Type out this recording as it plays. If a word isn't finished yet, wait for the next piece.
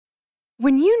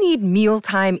When you need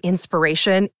mealtime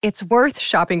inspiration, it's worth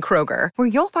shopping Kroger, where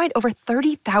you'll find over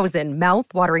 30,000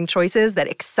 mouth-watering choices that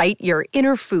excite your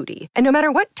inner foodie. And no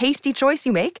matter what tasty choice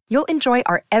you make, you'll enjoy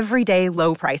our everyday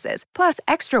low prices, plus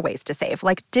extra ways to save,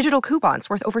 like digital coupons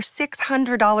worth over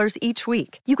 $600 each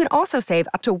week. You can also save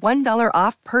up to $1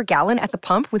 off per gallon at the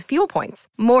pump with fuel points.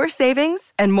 More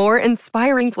savings and more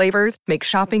inspiring flavors make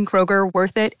shopping Kroger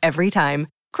worth it every time.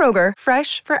 Kroger,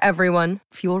 fresh for everyone.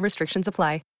 Fuel restrictions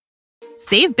apply.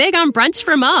 Save big on brunch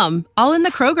for mom, all in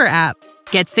the Kroger app.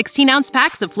 Get 16-ounce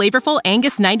packs of flavorful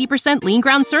Angus 90% lean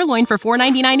ground sirloin for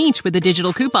 $4.99 each with a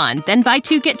digital coupon. Then buy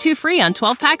 2, get 2 free on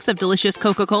 12 packs of delicious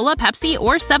Coca-Cola, Pepsi,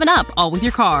 or 7-Up, all with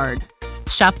your card.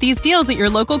 Shop these deals at your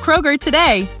local Kroger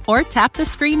today, or tap the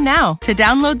screen now to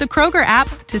download the Kroger app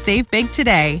to save big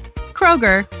today.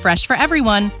 Kroger, fresh for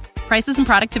everyone. Prices and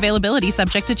product availability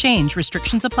subject to change.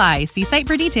 Restrictions apply. See site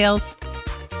for details.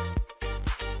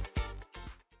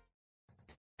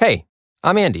 Hey,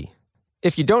 I'm Andy.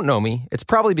 If you don't know me, it's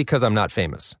probably because I'm not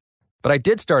famous. But I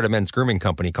did start a men's grooming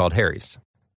company called Harry's.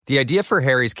 The idea for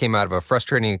Harry's came out of a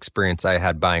frustrating experience I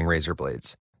had buying razor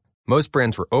blades. Most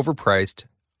brands were overpriced,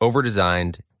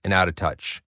 overdesigned, and out of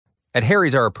touch. At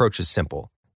Harry's, our approach is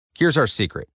simple. Here's our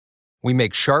secret. We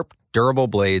make sharp, durable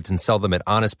blades and sell them at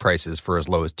honest prices for as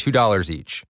low as $2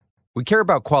 each. We care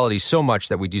about quality so much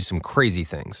that we do some crazy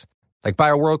things, like buy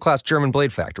a world-class German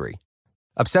blade factory.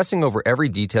 Obsessing over every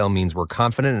detail means we're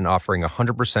confident in offering a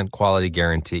 100% quality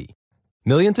guarantee.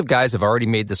 Millions of guys have already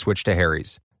made the switch to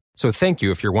Harry's, so thank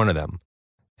you if you're one of them.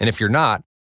 And if you're not,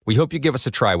 we hope you give us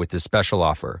a try with this special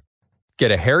offer. Get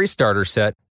a Harry's starter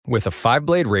set with a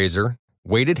 5-blade razor,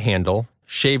 weighted handle,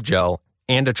 shave gel,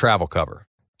 and a travel cover,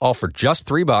 all for just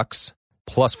 $3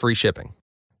 plus free shipping.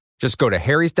 Just go to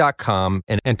harrys.com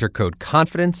and enter code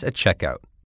CONFIDENCE at checkout.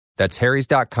 That's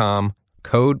harrys.com,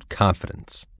 code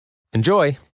CONFIDENCE.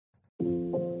 Enjoy!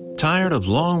 Tired of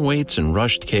long waits and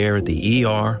rushed care at the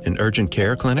ER and urgent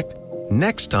care clinic?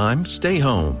 Next time, stay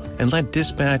home and let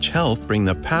Dispatch Health bring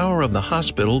the power of the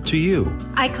hospital to you.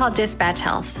 I call Dispatch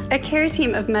Health. A care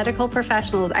team of medical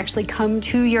professionals actually come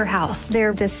to your house.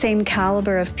 They're the same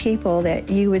caliber of people that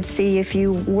you would see if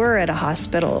you were at a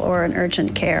hospital or an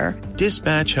urgent care.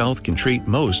 Dispatch Health can treat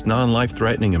most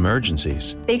non-life-threatening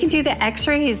emergencies. They can do the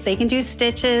x-rays, they can do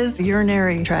stitches,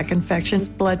 urinary tract infections,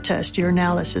 blood test,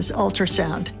 urinalysis,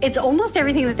 ultrasound. It's almost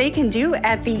everything that they can do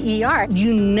at the ER.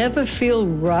 You never feel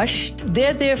rushed.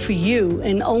 They're there for you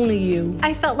and only you.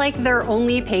 I felt like their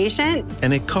only patient.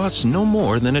 And it costs no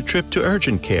more than a trip to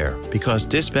urgent care because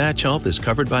Dispatch Health is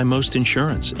covered by most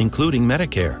insurance, including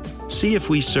Medicare. See if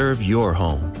we serve your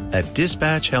home at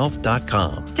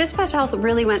dispatchhealth.com. Dispatch Health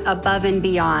really went above and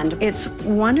beyond. It's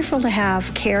wonderful to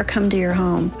have care come to your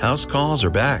home. House calls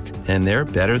are back, and they're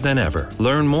better than ever.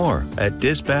 Learn more at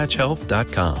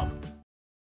dispatchhealth.com.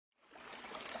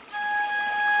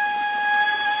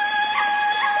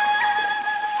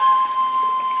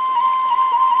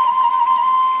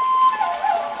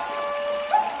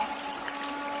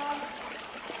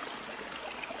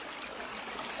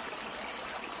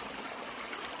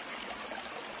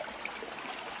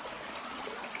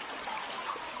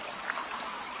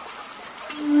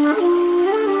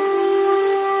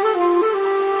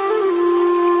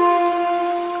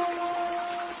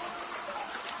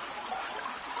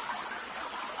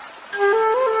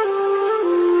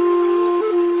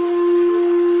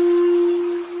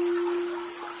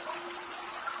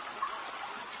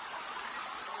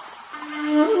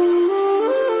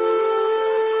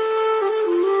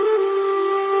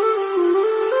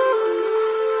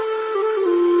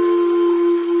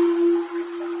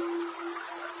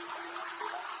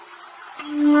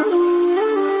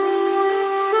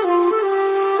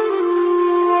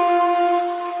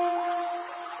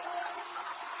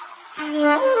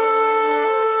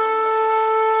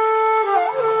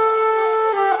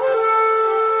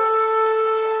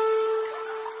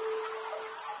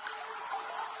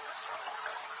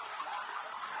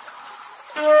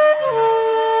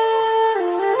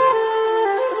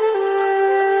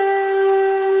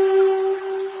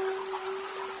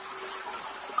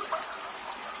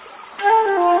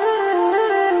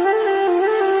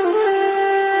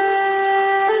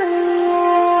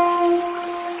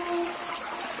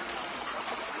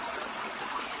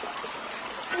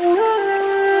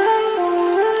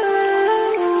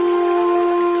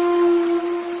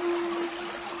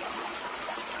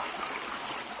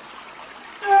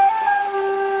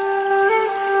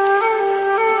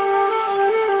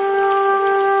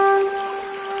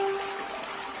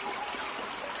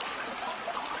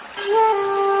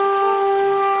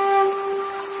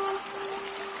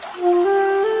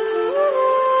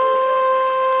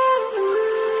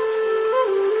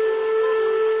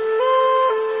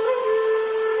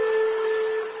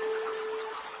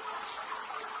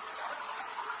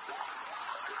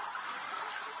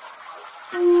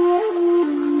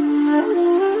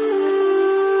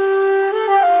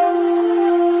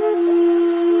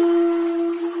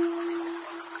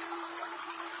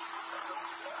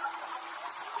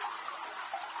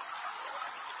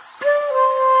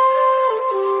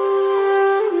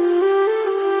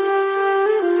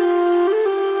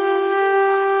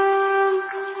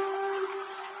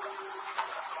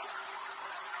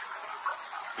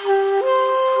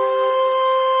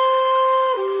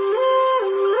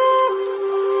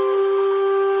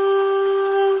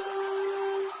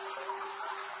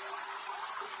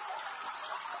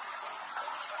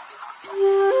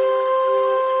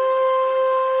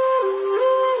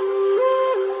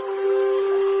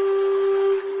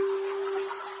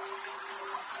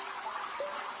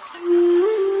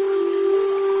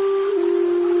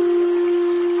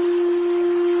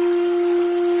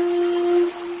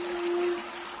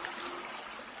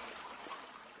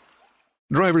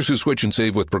 Drivers who switch and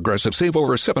save with Progressive save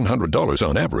over $700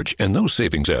 on average, and those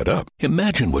savings add up.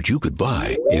 Imagine what you could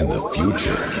buy in the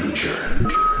future.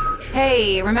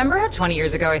 Hey, remember how 20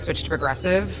 years ago I switched to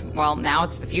Progressive? Well, now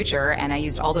it's the future, and I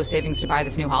used all those savings to buy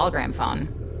this new hologram phone.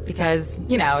 Because,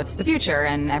 it's the future,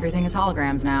 and everything is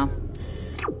holograms now.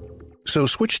 So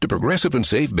switch to Progressive and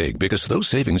save big, because those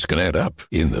savings can add up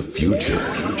in the future.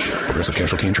 Progressive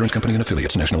Casualty Insurance Company and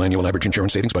Affiliates. National annual average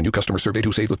insurance savings by new customers surveyed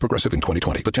who saved with Progressive in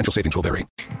 2020. Potential savings will vary.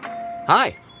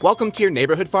 Hi, welcome to your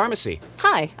neighborhood pharmacy.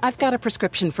 Hi, I've got a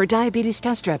prescription for diabetes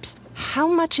test strips. How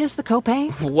much is the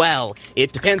copay? Well,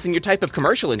 it depends on your type of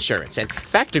commercial insurance and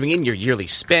factoring in your yearly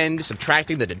spend,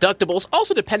 subtracting the deductibles,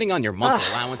 also depending on your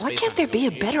monthly allowance. Why can't there be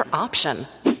a better option?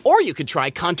 Or you could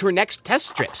try Contour Next test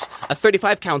strips. A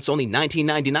 35 count's only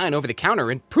 $19.99 over the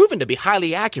counter and proven to be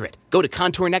highly accurate. Go to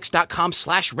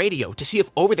contournext.com/radio to see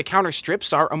if over-the-counter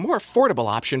strips are a more affordable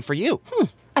option for you.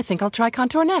 I think I'll try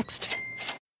Contour Next.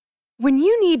 When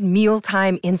you need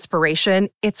mealtime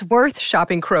inspiration, it's worth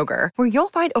shopping Kroger, where you'll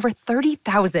find over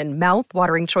 30,000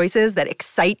 mouth-watering choices that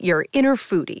excite your inner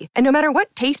foodie. And no matter what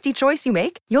tasty choice you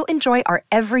make, you'll enjoy our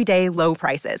everyday low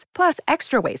prices, plus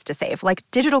extra ways to save, like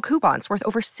digital coupons worth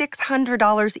over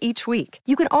 $600 each week.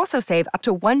 You can also save up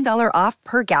to $1 off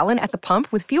per gallon at the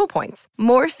pump with fuel points.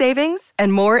 More savings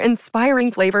and more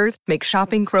inspiring flavors make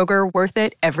shopping Kroger worth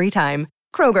it every time.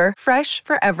 Kroger, fresh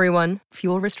for everyone.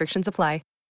 Fuel restrictions apply.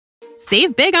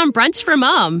 Save big on brunch for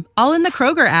mom, all in the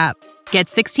Kroger app. Get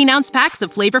 16-ounce packs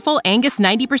of flavorful Angus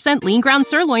 90% lean ground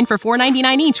sirloin for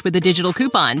 $4.99 each with a digital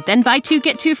coupon. Then buy 2,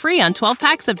 get 2 free on 12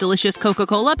 packs of delicious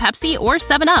Coca-Cola, Pepsi, or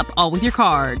 7-Up, all with your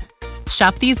card.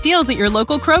 Shop these deals at your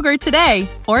local Kroger today,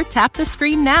 or tap the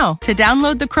screen now to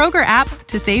download the Kroger app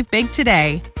to save big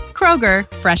today. Kroger,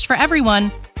 fresh for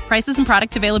everyone. Prices and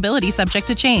product availability subject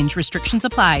to change. Restrictions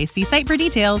apply. See site for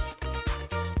details.